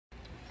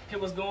Okay,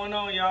 what's going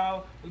on,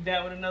 y'all? We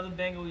back with another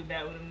banger. We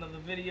back with another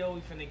video.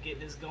 We finna get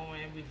this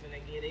going. We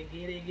finna get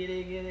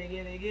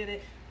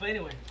it. But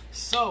anyway,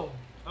 so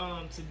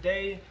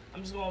today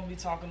I'm just gonna be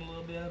talking a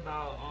little bit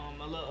about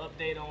a little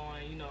update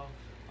on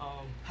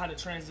how the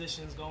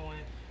transition's going.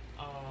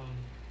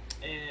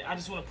 And I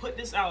just want to put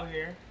this out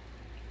here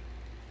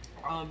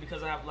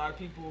because I have a lot of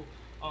people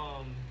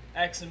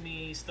asking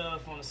me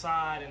stuff on the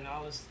side and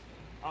all this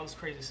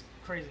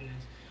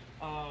craziness.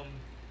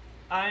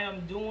 I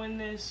am doing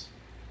this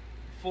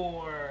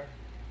for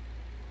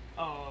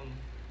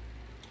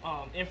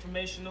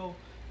informational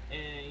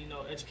and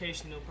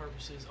educational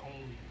purposes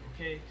only.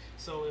 Okay,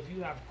 so if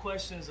you have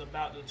questions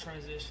about the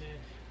transition,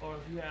 or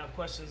if you have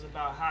questions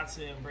about how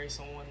to embrace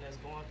someone that's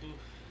going through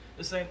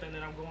the same thing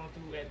that I'm going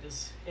through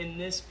in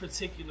this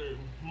particular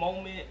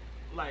moment,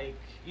 like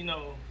and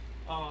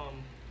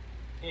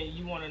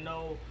you want to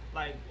know,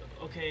 like,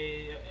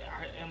 okay,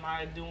 am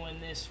I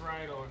doing this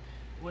right, or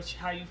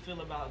how you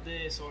feel about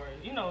this, or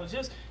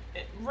just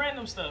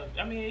random stuff.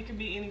 I mean, it could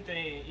be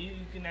anything.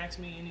 You can ask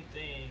me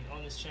anything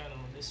on this channel.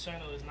 This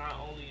channel is not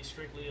only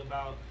strictly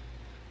about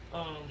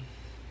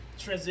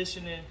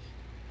transitioning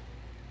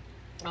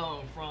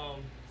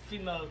from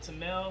female to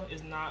male.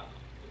 It's not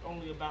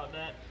only about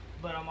that,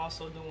 but I'm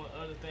also doing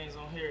other things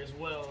on here as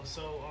well.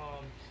 So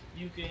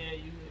if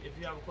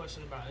you have a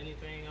question about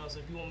anything else,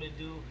 if you want me to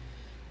do,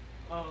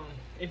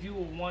 if you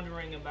were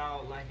wondering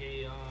about like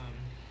a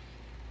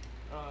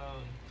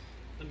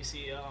let me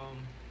see,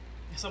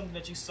 something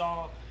that you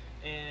saw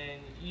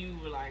and you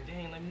were like,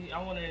 dang,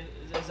 I wonder,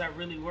 does that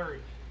really work?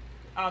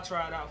 I'll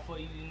try it out for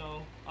you,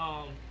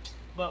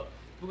 but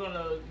we're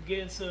gonna get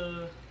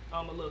into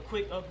a little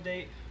quick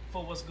update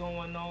for what's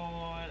going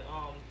on,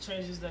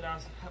 changes that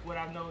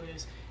I've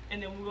noticed,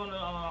 and then we're gonna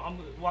I'm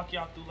gonna walk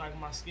y'all through like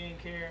my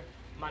skincare,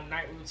 my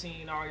night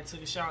routine. I already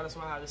took a shower, that's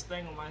why I have this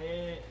thing on my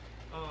head.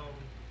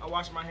 I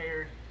washed my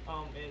hair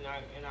and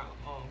I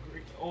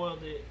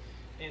oiled it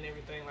and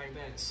everything like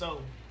that.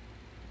 So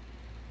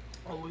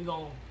we're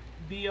gonna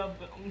be up.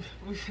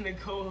 We're gonna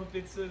go up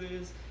into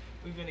this.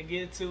 We're gonna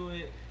get into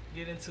it.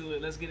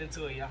 Let's get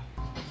into it, y'all.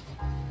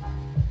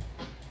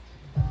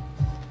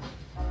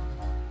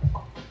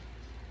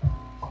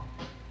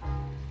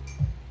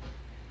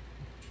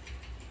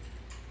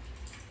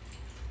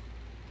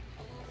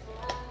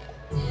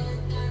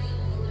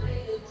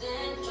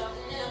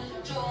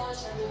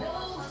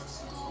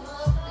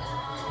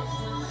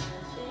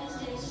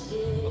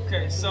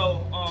 Okay,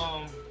 so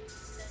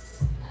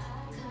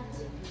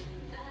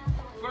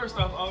first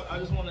off, I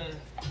just want to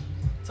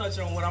touch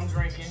on what I'm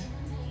drinking.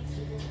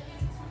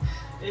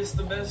 It's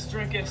the best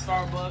drink at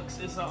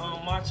Starbucks. It's a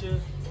matcha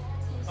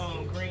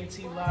green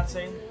tea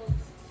latte,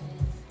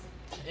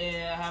 and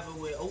I have it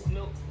with oat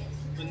milk,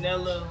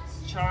 vanilla,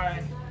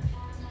 chai,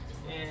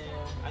 and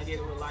I get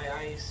it with light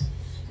ice,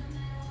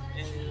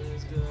 and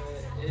it's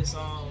good. It's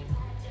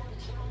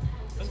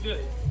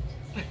good.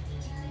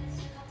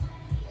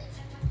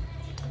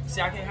 See,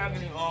 I can't have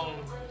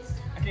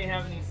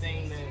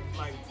anything that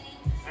like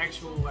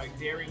actual like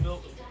dairy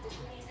milk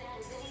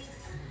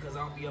because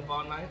I'll be up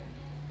all night.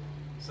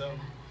 So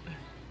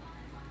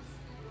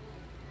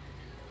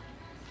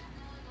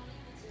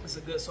it's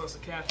a good source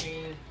of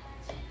caffeine,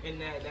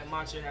 and that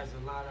matcha has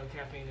a lot of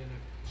caffeine in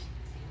it,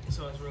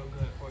 so it's real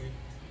good for you.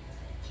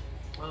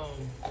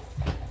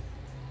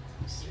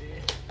 Let's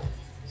see.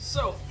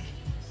 So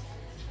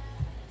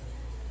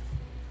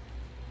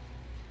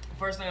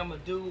first thing I'm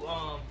gonna do,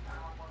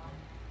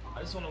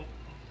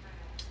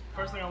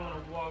 first thing I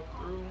want to walk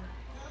through.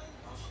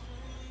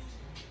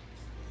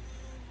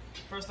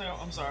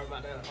 I'm sorry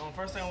about that.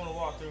 First thing I want to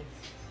walk through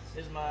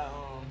is my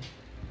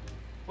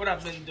what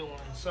I've been doing.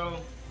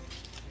 So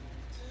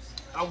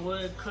I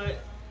would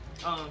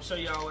show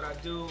y'all what I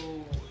do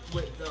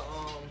with the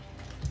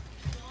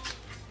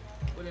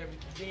with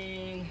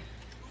everything.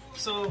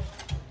 So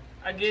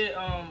I get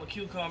a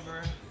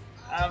cucumber.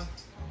 I've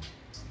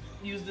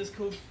used this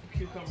cucumber.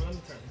 Let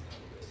me turn this down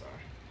a little bit.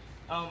 Sorry.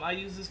 I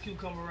use this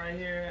cucumber right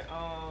here.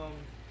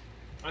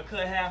 I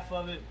cut half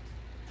of it.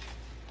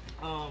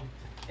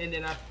 And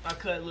then I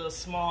cut little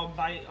small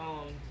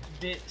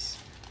bits,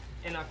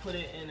 and I put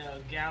it in a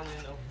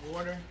gallon of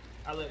water.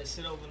 I let it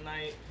sit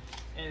overnight,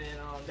 and then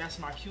that's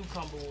my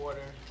cucumber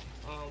water,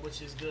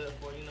 which is good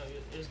for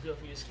it's good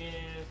for your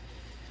skin.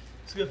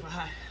 It's good for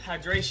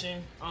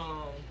hydration.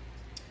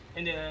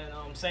 And then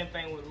same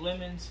thing with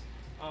lemons.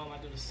 I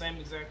do the same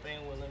exact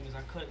thing with lemons.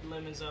 I cut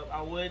lemons up.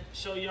 I would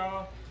show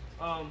y'all,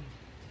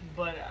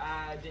 but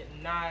I did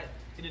not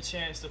get a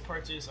chance to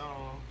purchase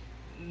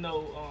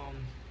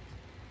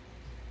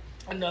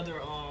another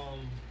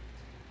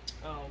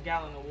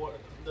gallon of water,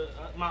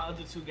 my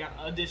other two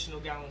additional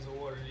gallons of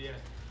water. Yeah,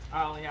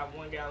 I only have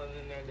 1 gallon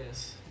in there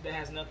that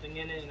has nothing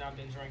in it, and I've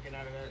been drinking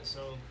out of that.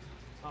 So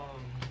I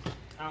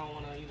don't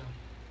want to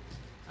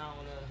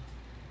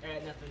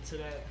nothing to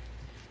that.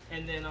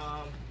 And then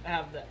I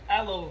have the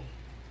aloe.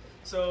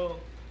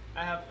 So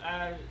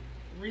I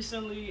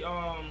recently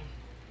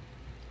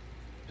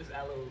this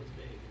aloe is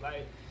big.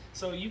 Like,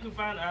 so you can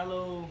find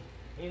aloe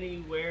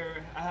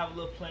anywhere. I have a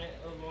little plant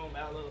of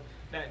aloe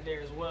back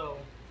there as well.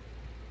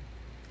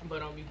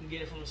 But you can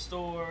get it from the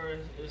store.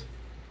 It's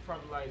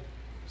probably like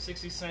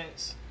 60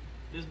 cents.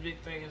 This big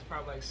thing is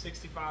probably like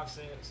 65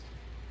 cents.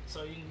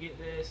 So you can get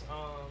this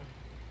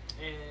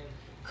and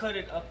cut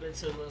it up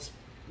into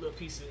little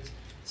pieces.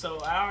 So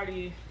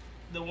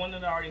the one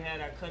that I already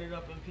had, I cut it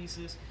up in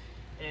pieces,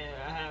 and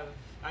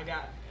I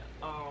got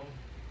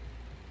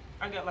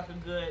like a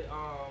good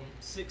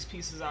 6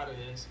 pieces out of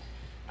this,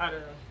 out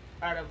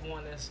of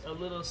one that's a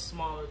little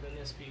smaller than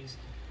this piece.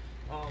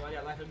 I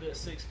got like a good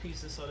 6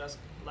 pieces, so that's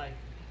like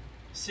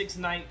 6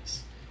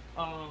 nights,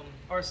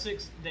 or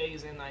 6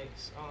 days and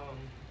nights.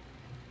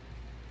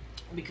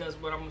 Because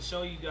what I'm gonna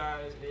show you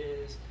guys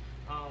is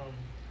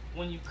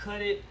when you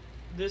cut it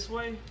this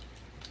way.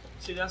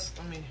 See, take out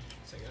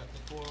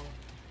the foil.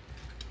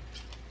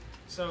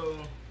 So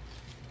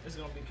it's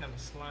gonna be kind of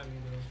slimy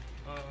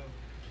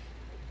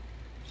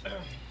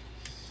though.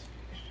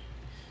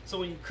 So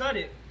when you cut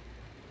it,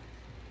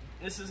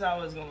 this is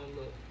how it's gonna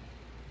look.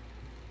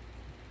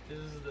 This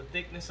is the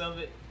thickness of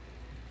it.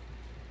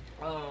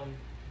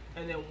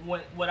 And then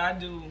what I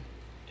do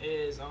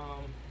is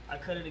I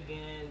cut it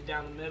again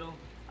down the middle.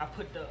 I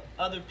put the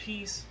other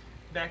piece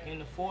back in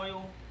the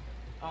foil,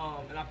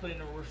 and I put it in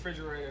the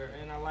refrigerator.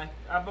 And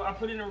I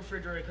put it in the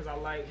refrigerator because I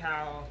like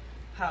how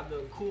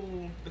the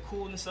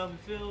coolness of it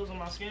feels on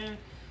my skin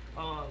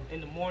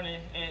in the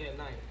morning and at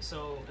night.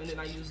 So, and then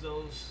I use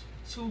those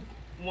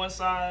one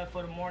side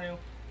for the morning,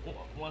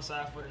 one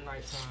side for the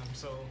nighttime.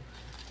 So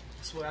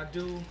that's what I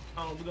do.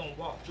 We're gonna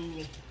walk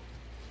through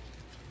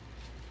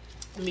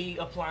me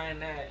applying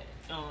that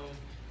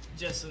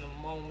just in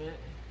a moment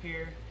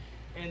here,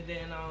 and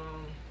then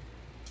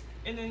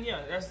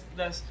yeah,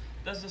 that's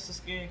just the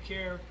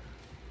skincare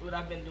what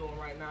I've been doing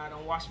right now. I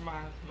don't wash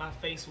my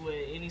face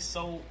with any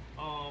soap.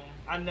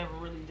 I never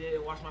really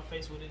did wash my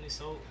face with any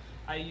soap.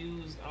 I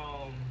used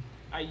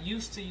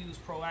to use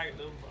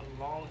Proactive a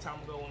long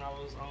time ago when I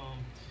was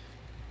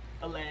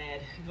a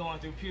lad going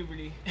through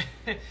puberty.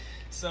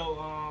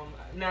 So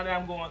now that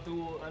I'm going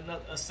through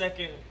a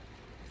second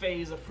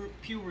phase of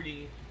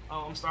puberty,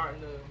 I'm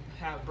starting to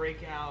have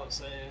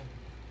breakouts,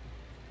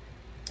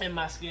 and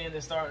my skin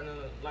is starting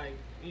to, like,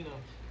 you know,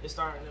 it's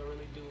starting to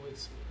really do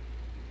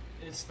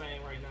its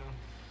thing right now.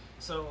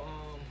 So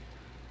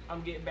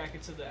I'm getting back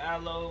into the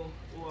aloe,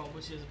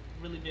 which has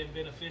really been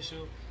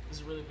beneficial. This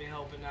has really been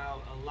helping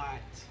out a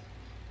lot.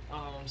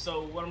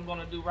 So what I'm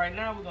gonna do right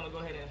now, we're gonna go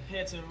ahead and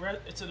head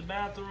to the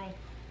bathroom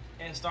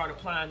and start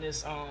applying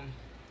this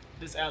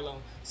this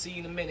aloe. See you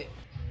in a minute.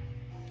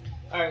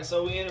 All right,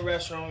 so we in the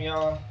restroom,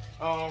 y'all.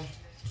 All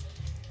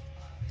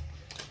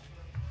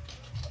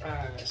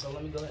right, so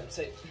let me go ahead and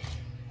take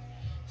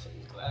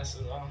these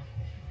glasses off.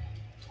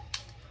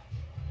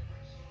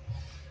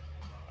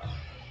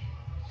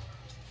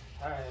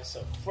 All right,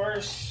 so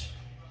first,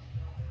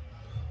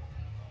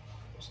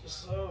 what's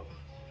this up?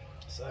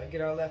 So I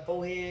get all that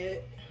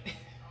forehead,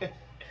 and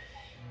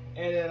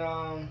then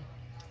I'm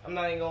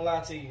not even gonna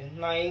lie to you. I'm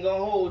not even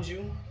gonna hold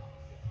you.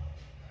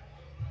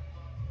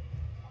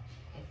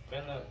 I'm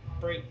gonna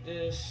break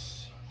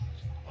this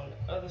on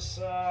the other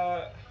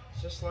side,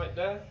 just like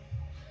that,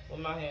 with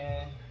my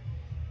hand.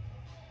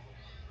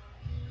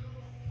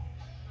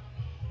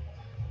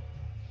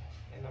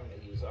 And I'm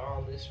gonna use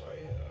all this right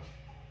here.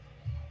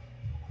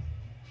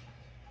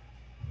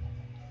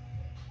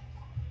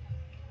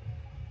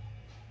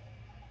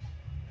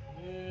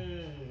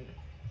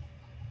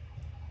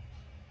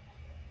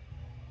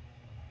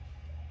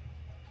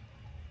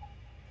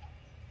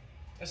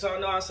 And so I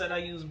know I said I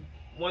use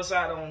one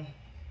side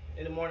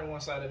in the morning, one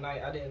side at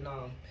night. I didn't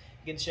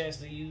get a chance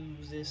to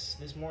use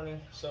this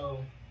morning,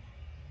 so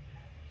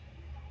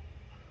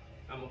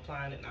I'm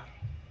applying it now.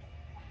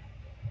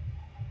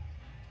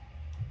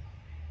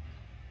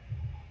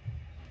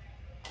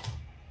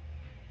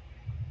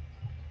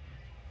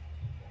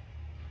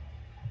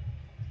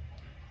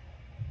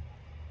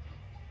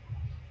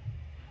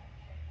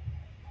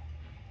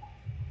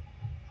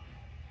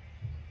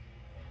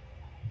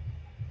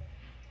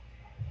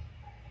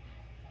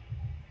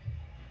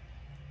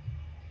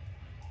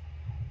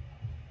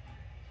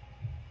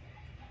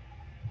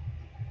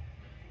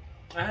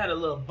 I had a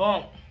little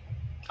bump.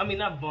 I mean,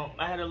 not bump.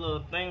 I had a little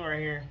thing right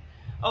here.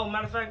 Oh,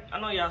 matter of fact, I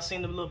know y'all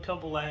seen the little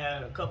pimple I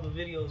had a couple of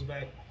videos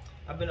back.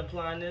 I've been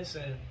applying this,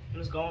 and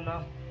it's gone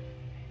now.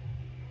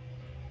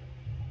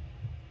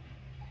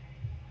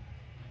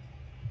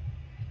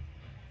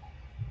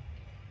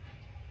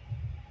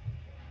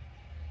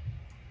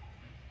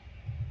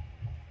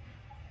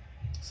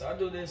 So I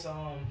do this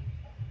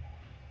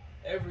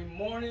every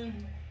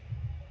morning,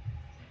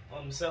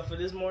 except for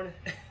this morning.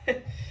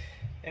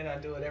 And I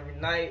do it every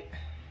night.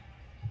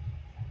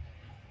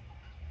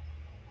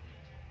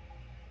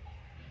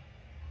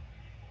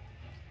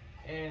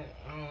 And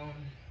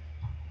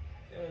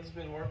yeah, it's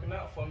been working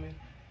out for me.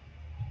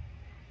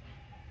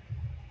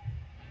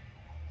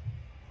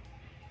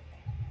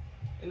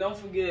 And don't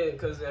forget,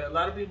 because a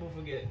lot of people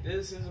forget,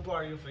 this is a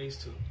part of your face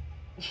too.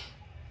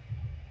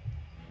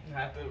 I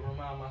have to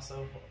remind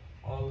myself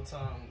all the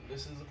time.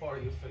 This is a part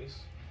of your face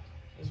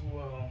as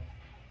well.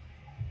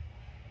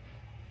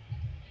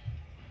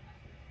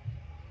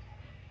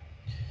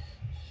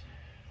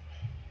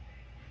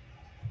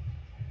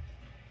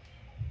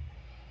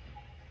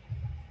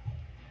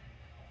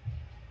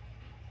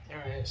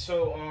 Alright,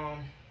 so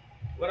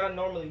what I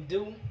normally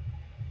do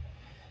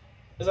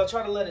is I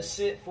try to let it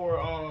sit for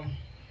I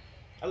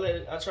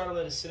try to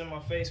let it sit in my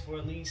face for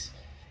at least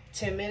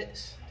 10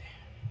 minutes.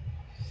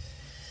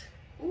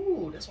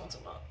 Ooh, that's what I'm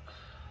talking about.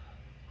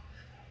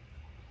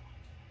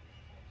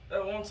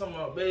 That's what I'm talking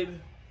about, baby.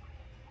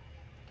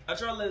 I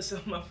try to let it sit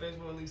on my face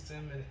for at least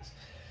 10 minutes.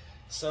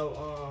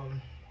 So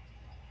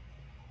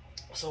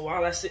so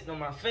while that's sitting on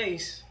my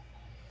face,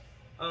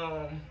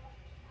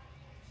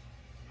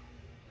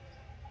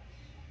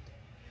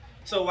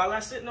 so while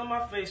I'm sitting on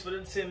my face for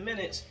the 10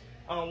 minutes,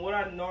 what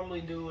I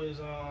normally do is,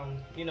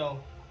 you know,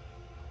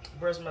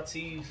 brush my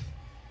teeth,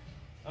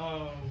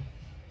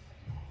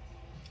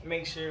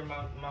 make sure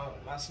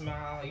my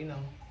smile, you know,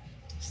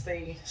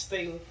 stay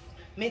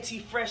minty,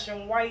 fresh,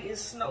 and white as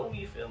snow,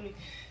 you feel me?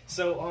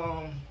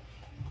 So,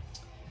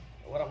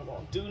 what I'm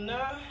gonna do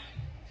now,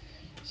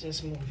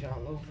 just move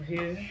y'all over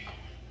here.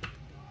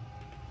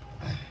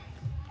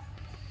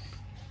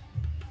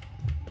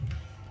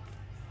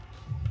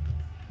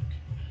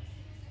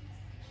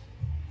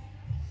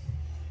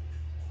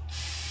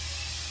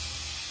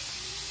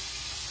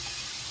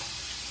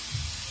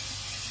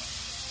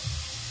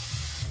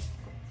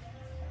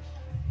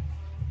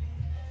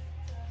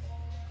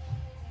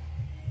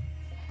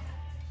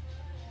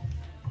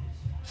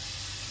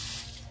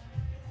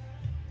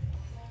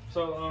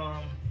 So,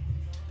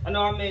 I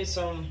know I made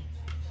some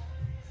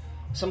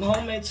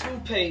homemade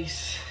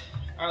toothpaste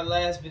our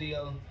last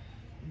video,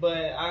 but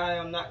I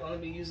am not going to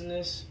be using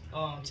this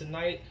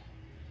tonight.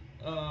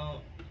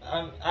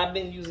 I've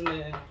been using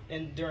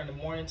it during the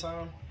morning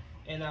time,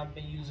 and I've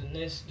been using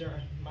this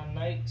during my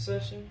night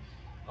session,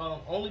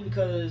 only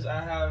because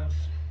I have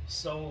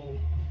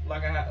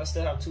I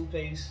still have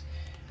toothpaste,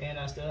 and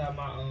I still have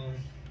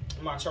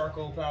my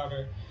charcoal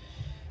powder,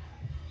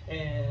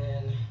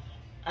 and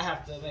I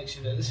have to make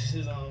sure that this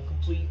is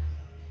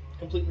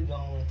completely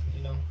gone,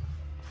 you know.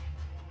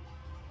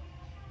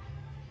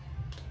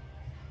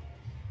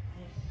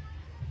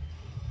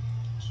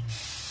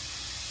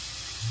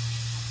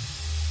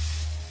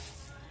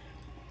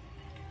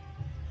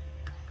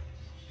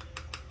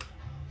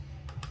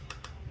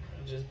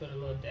 Just put a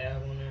little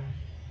dab on there.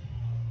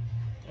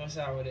 That's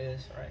how it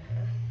is right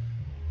here.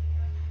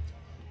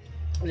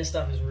 This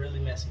stuff is really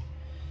messy.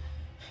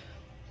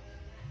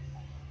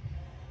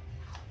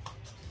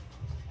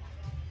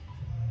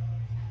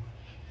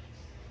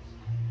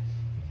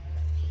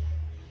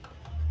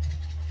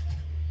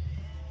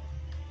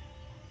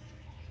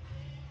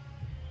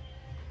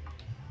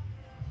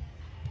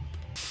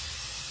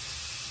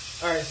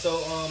 Alright,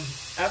 so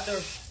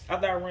after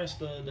I rinse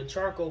the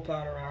charcoal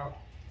powder out,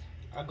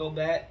 I go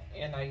back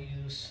and I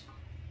use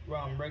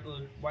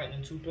regular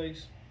whitening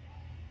toothpaste.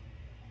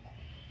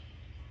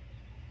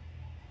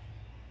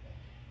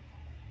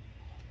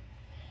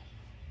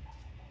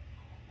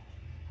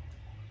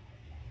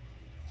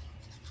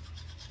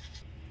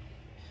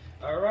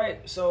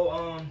 Alright,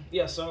 so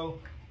yeah, so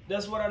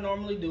that's what I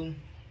normally do.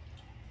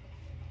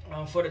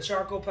 For the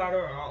charcoal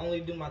powder, I only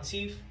do my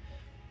teeth,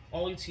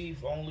 only.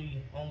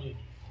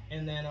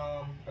 And then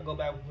I go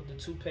back with the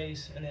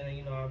toothpaste, and then,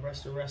 you know, I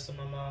brush the rest of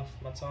my mouth,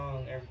 my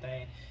tongue,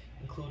 everything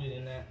included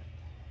in that.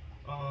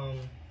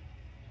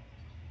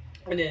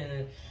 And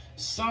then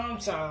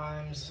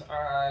sometimes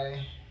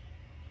I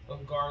will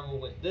gargle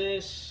with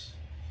this,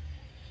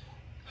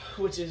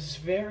 which is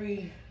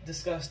very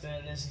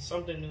disgusting. This is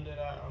something new that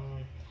I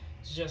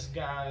just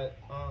got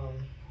a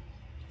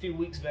few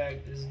weeks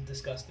back. This is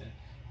disgusting.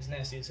 It's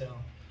nasty as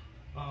hell.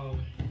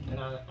 And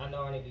I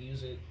know I need to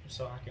use it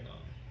so I can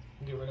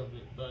get rid of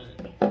it, but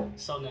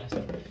it's so nasty.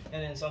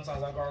 And then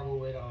sometimes I gargle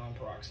with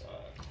peroxide.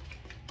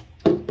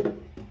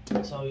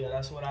 So yeah,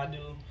 that's what I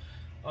do.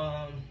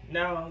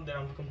 Now that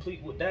I'm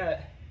complete with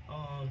that,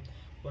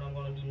 what I'm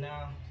gonna do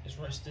now is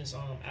rinse this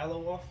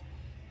aloe off,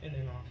 and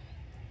then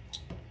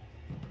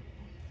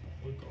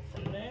we go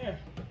from there.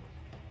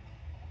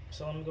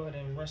 So let me go ahead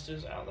and rinse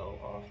this aloe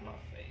off my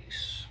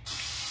face.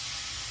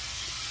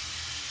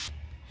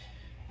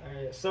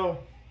 Alright, so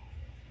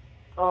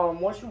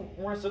once you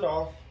rinse it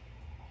off,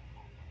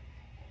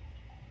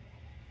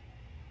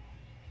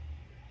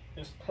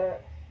 just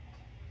pat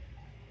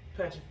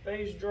your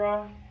face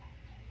dry.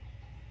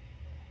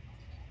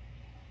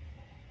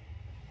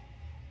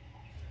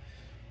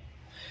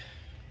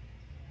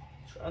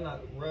 Try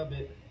not to rub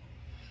it.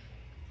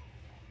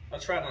 I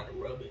try not to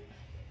rub it.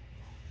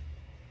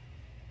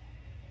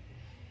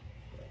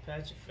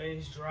 Pat your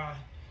face dry,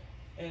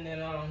 and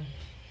then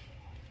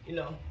you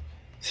know,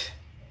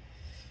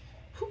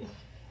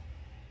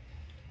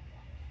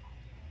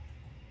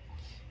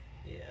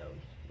 yeah,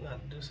 we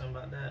have to do something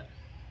about that.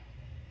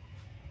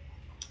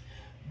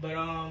 But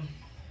all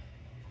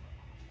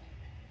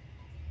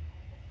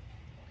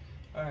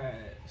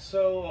right,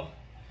 so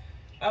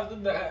after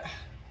that,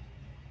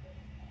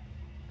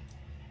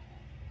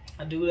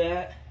 I do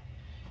that,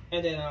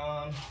 and then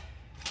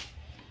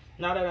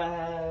now that I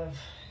have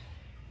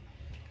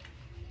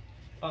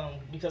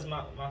because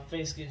my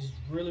face gets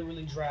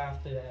really dry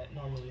after that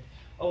normally.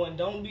 Oh, and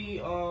don't be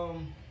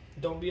alarmed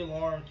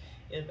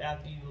if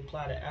after you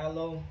apply the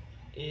aloe,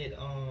 it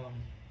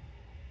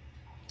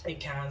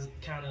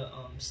kind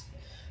of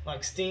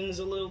like stings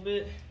a little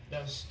bit.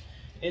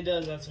 It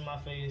does that to my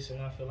face,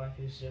 and I feel like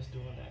it's just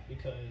doing that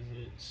because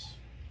it's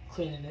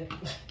cleaning it.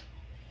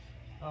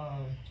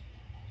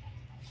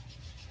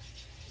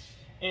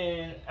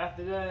 And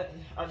after that,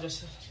 I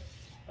just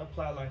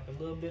apply like a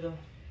little bit of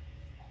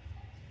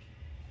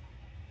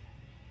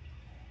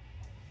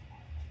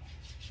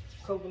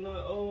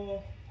coconut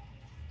oil,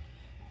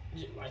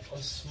 just like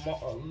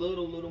a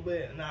little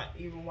bit, and not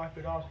even wipe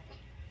it off.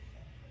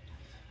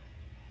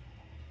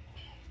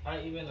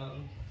 I even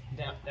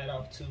damp that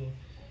off too.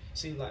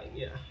 See, like,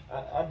 yeah,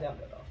 I damp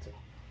that off too.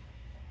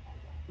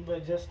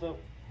 But just to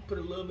put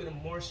a little bit of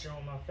moisture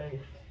on my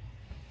face.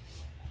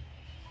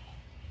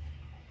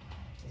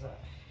 'Cause I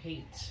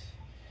hate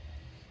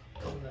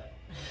coconut.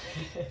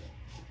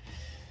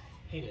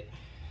 Hate it.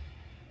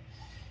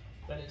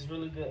 But it's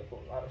really good for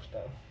a lot of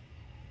stuff.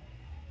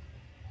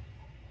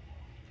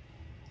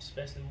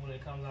 Especially when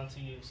it comes onto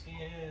your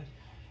skin,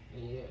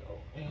 and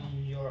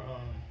your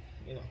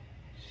you know,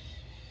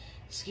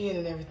 skin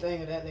and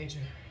everything of that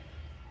nature.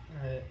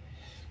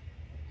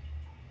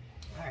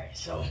 Alright,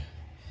 so I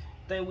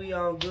think we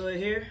all good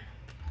here.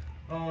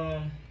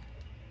 And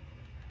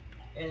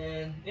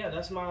yeah,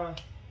 that's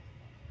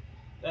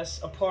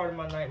a part of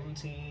my night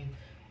routine,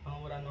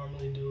 what I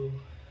normally do.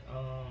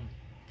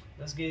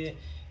 Let's get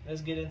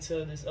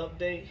into this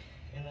update,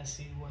 and let's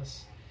see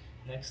what's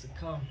next to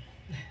come.